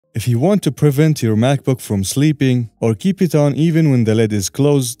If you want to prevent your MacBook from sleeping or keep it on even when the lid is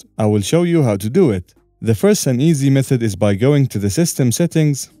closed, I will show you how to do it. The first and easy method is by going to the System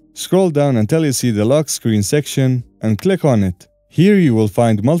Settings, scroll down until you see the lock screen section, and click on it. Here you will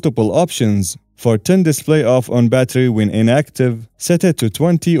find multiple options. For turn display off on battery when inactive, set it to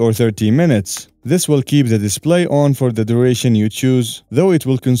 20 or 30 minutes. This will keep the display on for the duration you choose, though it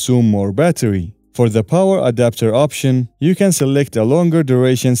will consume more battery. For the power adapter option, you can select a longer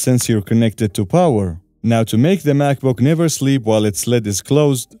duration since you're connected to power. Now to make the MacBook never sleep while its lid is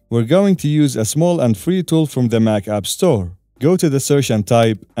closed, we're going to use a small and free tool from the Mac App Store. Go to the search and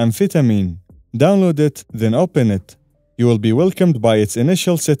type Amphetamine. Download it, then open it. You will be welcomed by its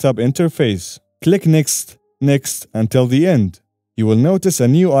initial setup interface. Click Next, Next until the end. You will notice a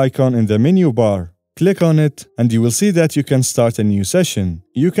new icon in the menu bar. Click on it, and you will see that you can start a new session.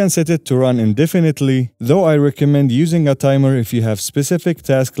 You can set it to run indefinitely, though I recommend using a timer if you have specific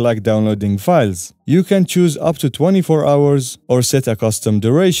tasks like downloading files. You can choose up to 24 hours or set a custom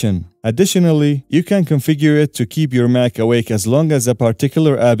duration. Additionally, you can configure it to keep your Mac awake as long as a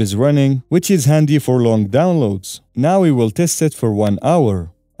particular app is running, which is handy for long downloads. Now we will test it for 1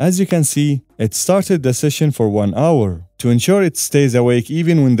 hour. As you can see, it started the session for 1 hour. To ensure it stays awake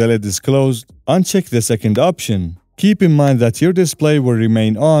even when the lid is closed, uncheck the second option. Keep in mind that your display will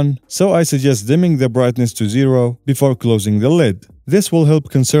remain on, so I suggest dimming the brightness to 0 before closing the lid. This will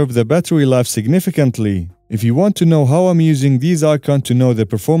help conserve the battery life significantly. If you want to know how I'm using these icons to know the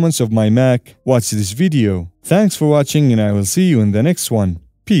performance of my Mac, watch this video. Thanks for watching and I will see you in the next one.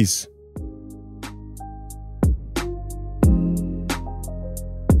 Peace.